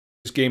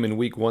This game in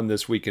week one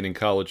this weekend in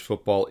college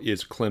football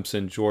is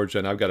Clemson, Georgia,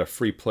 and I've got a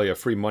free play, a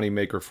free money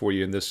maker for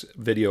you in this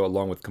video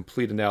along with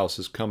complete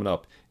analysis coming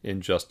up in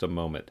just a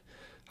moment.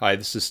 Hi,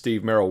 this is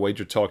Steve Merrill,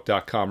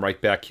 WagerTalk.com,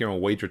 right back here on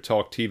Wager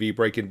Talk TV,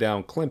 breaking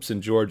down Clemson,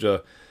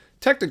 Georgia,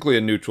 technically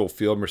a neutral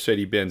field,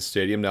 Mercedes-Benz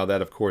Stadium. Now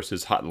that, of course,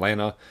 is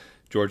Hotlanta.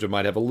 Georgia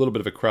might have a little bit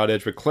of a crowd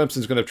edge, but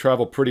Clemson's going to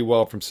travel pretty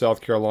well from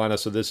South Carolina,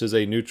 so this is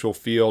a neutral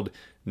field,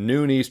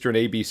 noon Eastern,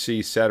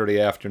 ABC, Saturday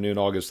afternoon,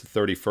 August the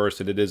 31st,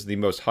 and it is the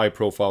most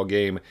high-profile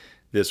game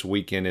this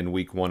weekend in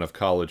week one of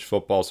college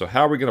football. So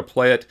how are we going to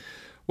play it?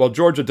 Well,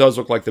 Georgia does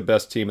look like the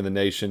best team in the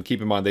nation.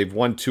 Keep in mind, they've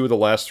won 2 of the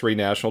last 3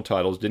 national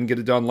titles. Didn't get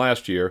it done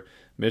last year.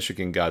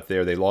 Michigan got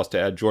there.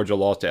 Georgia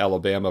lost to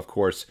Alabama, of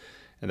course,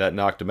 and that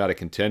knocked them out of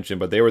contention.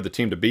 But they were the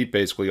team to beat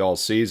basically all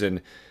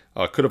season.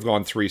 Could have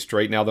gone 3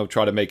 straight. Now they'll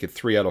try to make it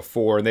 3 out of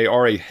 4. And they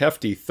are a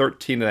hefty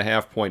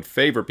 13.5-point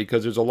favorite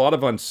because there's a lot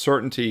of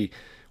uncertainty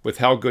with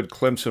how good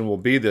Clemson will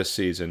be this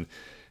season.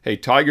 Hey,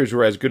 Tigers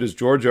were as good as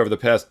Georgia over the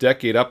past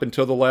decade. Up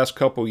until the last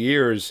couple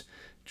years,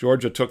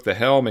 Georgia took the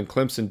helm, and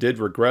Clemson did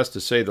regress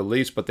to say the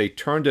least, but they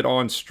turned it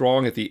on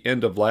strong at the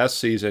end of last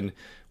season,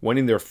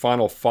 winning their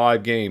final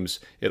 5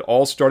 games. It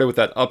all started with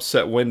that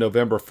upset win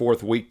November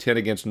 4th, Week 10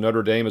 against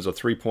Notre Dame as a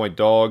 3-point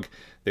dog.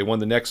 They won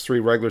the next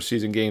 3 regular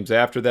season games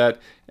after that,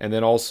 and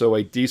then also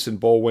a decent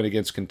bowl win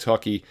against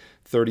Kentucky,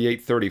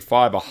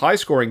 38-35. A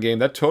high-scoring game.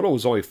 That total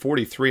was only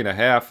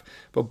 43.5,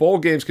 but bowl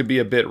games can be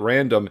a bit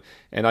random,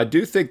 and I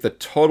do think the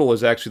total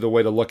is actually the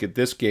way to look at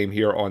this game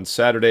here on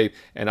Saturday,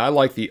 and I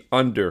like the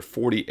under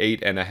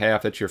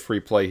 48.5. That's your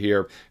free play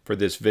here for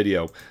this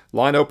video.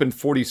 Line opened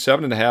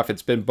 47.5.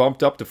 It's been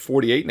bumped up to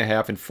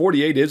 48.5, and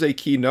 48 is a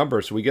key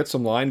number, so we get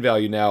some line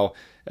value now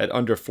at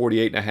under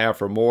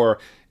 48.5 or more.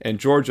 And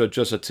Georgia,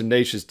 just a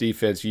tenacious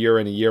defense year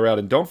in and year out.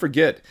 And don't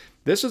forget,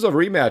 this is a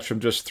rematch from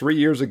just 3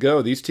 years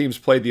ago. These teams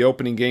played the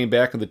opening game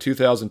back in the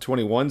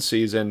 2021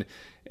 season,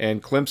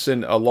 and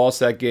Clemson lost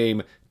that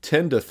game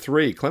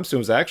 10-3. Clemson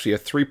was actually a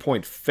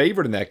 3-point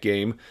favorite in that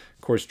game.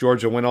 Of course,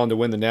 Georgia went on to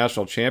win the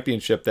national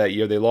championship that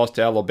year. They lost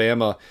to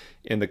Alabama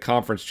in the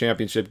conference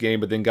championship game,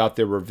 but then got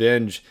their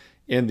revenge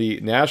in the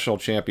national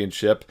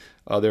championship,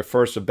 their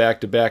first of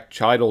back-to-back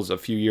titles a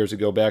few years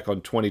ago, back on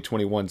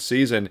 2021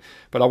 season.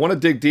 But I want to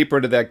dig deeper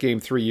into that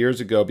game 3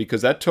 years ago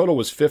because that total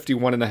was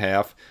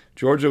 51.5.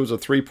 Georgia was a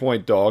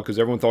 3-point dog because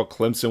everyone thought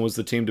Clemson was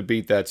the team to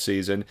beat that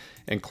season.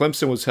 And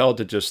Clemson was held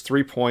to just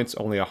 3 points,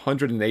 only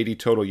 180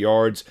 total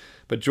yards.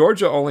 But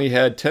Georgia only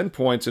had 10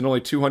 points and only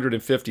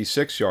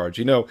 256 yards.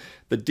 You know,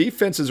 the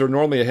defenses are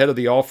normally ahead of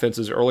the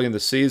offenses early in the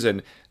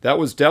season. That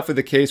was definitely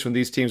the case when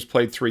these teams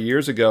played 3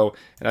 years ago,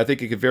 and I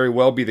think it could very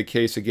well be the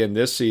case again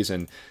this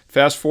season.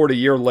 Fast forward a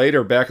year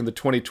later, back in the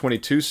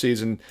 2022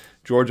 season,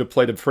 Georgia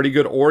played a pretty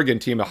good Oregon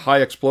team, a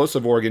high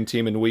explosive Oregon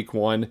team in week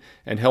 1,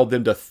 and held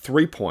them to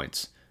 3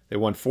 points. They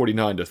won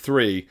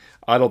 49-3.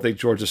 I don't think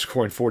Georgia's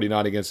scoring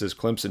 49 against this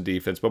Clemson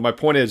defense. But my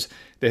point is,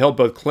 they held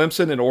both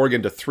Clemson and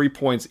Oregon to 3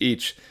 points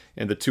each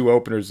in the 2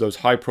 openers, those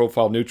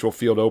high-profile neutral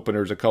field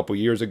openers a couple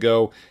years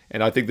ago.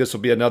 And I think this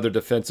will be another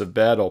defensive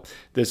battle.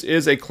 This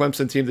is a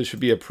Clemson team that should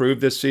be improved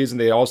this season.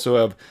 They also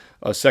have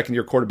a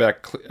second-year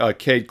quarterback,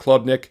 Cade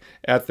Klubnik,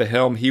 at the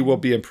helm. He will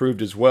be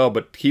improved as well.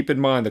 But keep in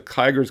mind, the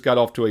Tigers got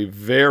off to a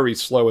very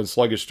slow and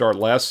sluggish start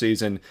last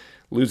season,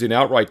 losing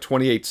outright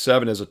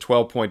 28-7 as a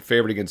 12-point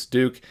favorite against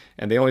Duke,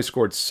 and they only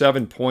scored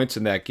 7 points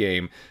in that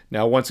game.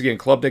 Now, once again,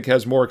 Klubnik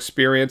has more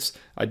experience.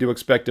 I do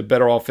expect a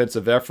better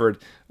offensive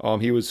effort.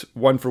 He was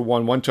 1 for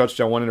 1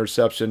 touchdown, 1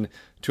 interception,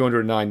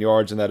 209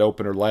 yards in that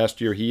opener last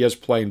year. He is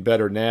playing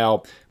better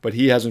now, but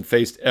he hasn't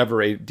faced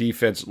ever a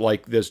defense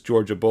like this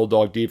Georgia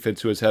Bulldog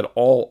defense, who has had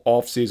all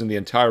offseason, the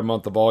entire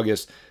month of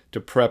August, to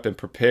prep and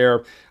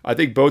prepare. I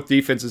think both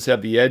defenses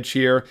have the edge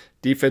here.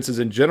 Defenses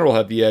in general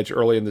have the edge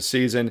early in the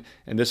season,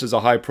 and this is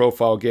a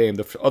high-profile game.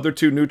 The other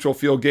 2 neutral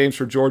field games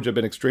for Georgia have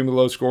been extremely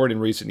low-scoring in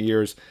recent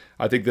years.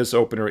 I think this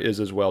opener is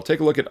as well.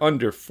 Take a look at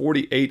under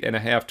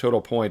 48.5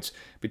 total points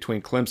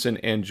between Clemson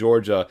and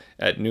Georgia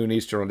at noon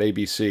Eastern on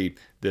ABC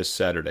this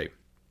Saturday.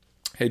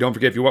 Hey, don't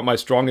forget, if you want my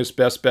strongest,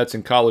 best bets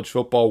in college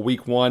football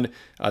week 1,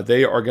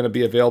 they are going to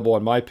be available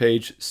on my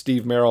page,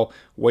 Steve Merrill,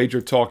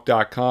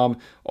 WagerTalk.com.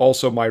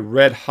 Also, my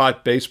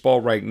red-hot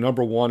baseball ranked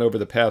 #1 over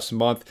the past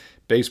month,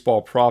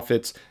 baseball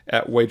profits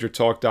at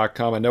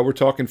WagerTalk.com. I know we're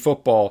talking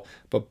football,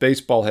 but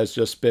baseball has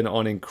just been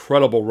on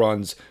incredible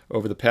runs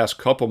over the past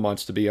couple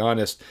months, to be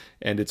honest,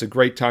 and it's a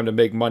great time to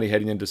make money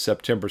heading into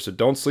September. So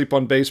don't sleep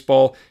on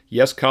baseball.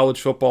 Yes, college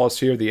football is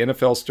here. The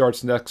NFL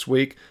starts next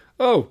week.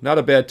 Oh, not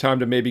a bad time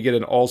to maybe get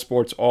an All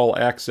Sports All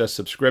Access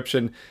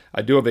subscription.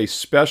 I do have a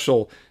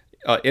special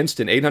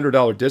instant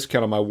 $800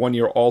 discount on my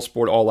 1-year All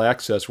Sport All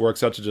Access.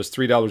 Works out to just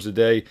 $3 a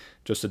day,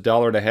 just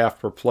 $1.50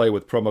 per play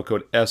with promo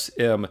code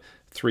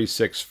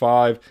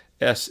SM365.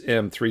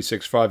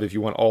 SM365 if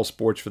you want all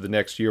sports for the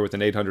next year with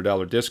an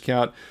 $800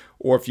 discount.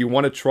 Or if you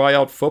want to try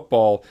out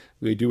football,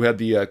 we do have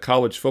the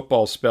college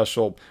football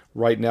special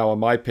right now on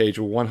my page,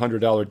 a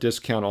 $100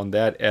 discount on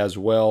that as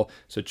well.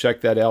 So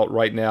check that out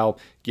right now.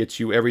 Gets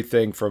you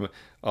everything from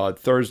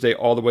Thursday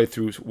all the way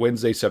through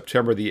Wednesday,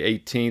 September the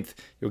 18th.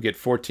 You'll get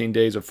 14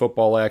 days of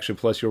football action,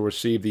 plus you'll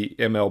receive the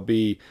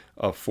MLB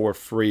for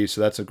free.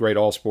 So that's a great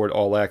all-sport,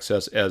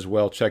 all-access as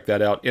well. Check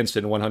that out.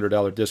 Instant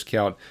 $100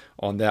 discount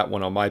on that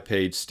one on my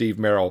page, Steve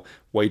Merrill,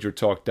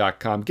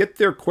 wagertalk.com. Get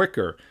there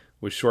quicker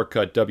with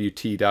shortcut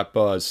wt.buzz/SM.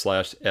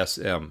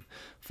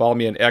 Follow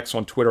me on X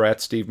on Twitter at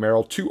Steve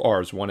Merrill, 2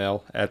 R's, 1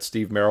 L, at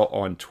Steve Merrill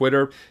on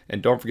Twitter.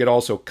 And don't forget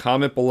also,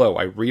 comment below.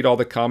 I read all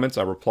the comments.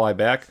 I reply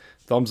back.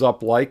 Thumbs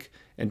up, like.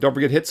 And don't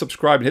forget, hit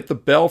subscribe and hit the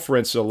bell for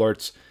instant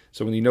alerts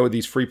so when you know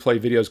these free play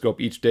videos go up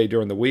each day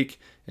during the week.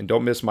 And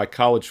don't miss my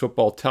college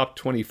football top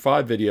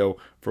 25 video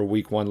for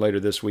week 1 later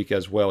this week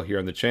as well here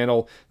on the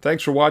channel.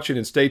 Thanks for watching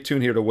and stay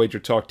tuned here to Wager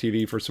Talk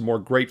TV for some more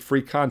great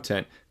free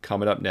content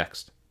coming up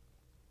next.